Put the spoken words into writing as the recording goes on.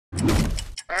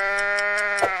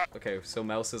Okay, so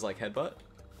mouse is like headbutt?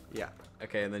 Yeah.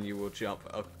 Okay, and then you will jump.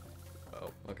 Oh,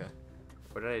 okay.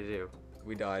 What did I do?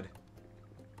 We died.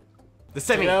 The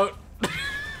semi. Get out!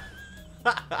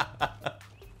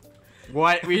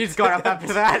 What? We just got up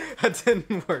after that? That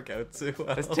didn't work out too well.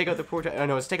 Let's take out the portrait. Oh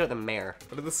no, let's take out the mayor.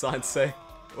 What did the sign say?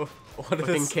 What did Fucking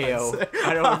the sign KO. say?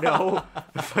 I don't know.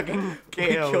 Fucking KO.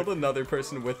 We killed another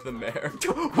person with the mayor.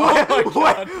 What? Oh my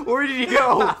What? God. Where did he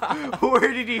go?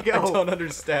 Where did he go? I don't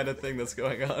understand a thing that's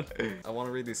going on. I want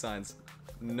to read these signs.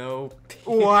 No.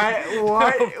 What?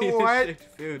 What? No What?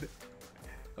 penis-shaped food.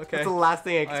 Okay. That's the last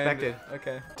thing I expected.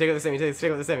 Okay. Take out the semi.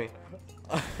 Take out the semi.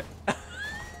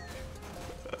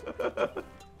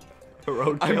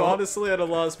 I'm honestly at a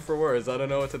loss for words. I don't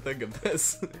know what to think of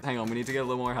this. Hang on, we need to get a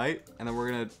little more height, and then we're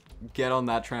gonna get on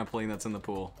that trampoline that's in the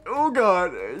pool. Oh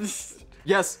god.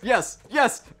 Yes, yes,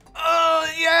 yes!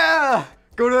 Oh, yeah!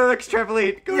 Go to the next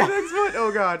trampoline. Go to the next one.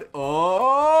 Oh god.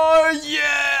 Oh,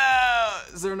 yeah!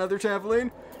 Is there another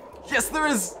trampoline? Yes, there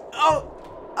is! Oh!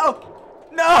 Oh!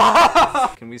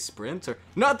 No! Can we sprint or...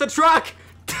 Not the truck!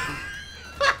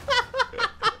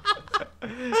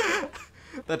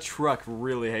 That truck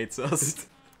really hates us.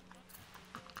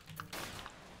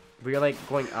 We are like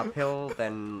going uphill,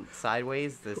 then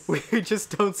sideways. This. We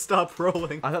just don't stop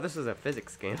rolling. I thought this was a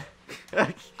physics game.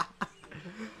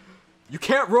 You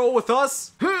can't roll with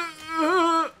us!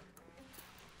 What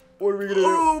are we gonna do?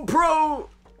 Oh, bro!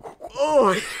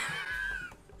 Oh!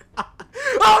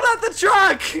 Oh, not the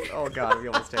truck! Oh god, we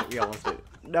almost did. We almost did.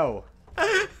 No.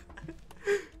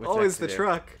 What's Always next the to do?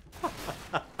 truck.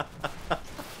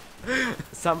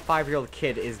 Some 5-year-old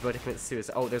kid is about to commit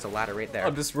suicide. Oh, there's a ladder right there.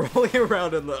 I'm just rolling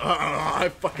around in the. I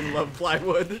fucking love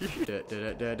plywood. I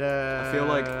feel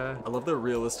like I love the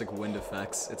realistic wind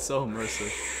effects. It's so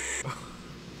immersive.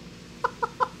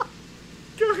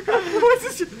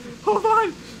 What's this? Hold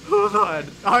on. Hold on.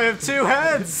 I have 2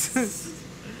 heads.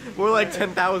 More like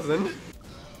 10,000.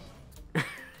 So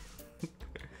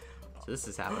this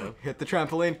is happening. Hit the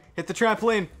trampoline. Hit the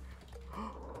trampoline.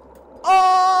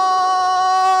 Oh!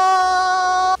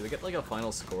 Do we get like a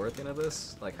final score at the end of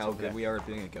this? Like how good we are at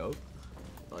being a goat?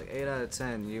 Like 8 out of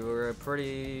 10. You were a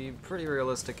pretty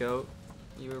realistic goat.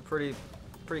 You were pretty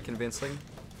convincing.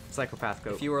 Psychopath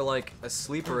goat. If you were like a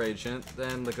sleeper agent,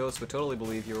 then the ghosts would totally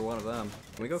believe you were one of them.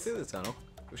 Can we go through the tunnel?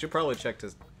 We should probably check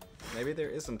to... Maybe there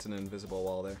isn't an invisible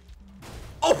wall there.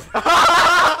 Oh!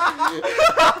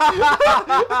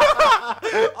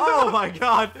 Oh my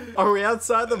god! Are we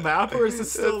outside the map or is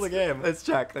this still the game? Let's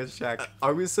check. Let's check.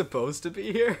 Are we supposed to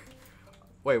be here?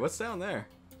 Wait, what's down there?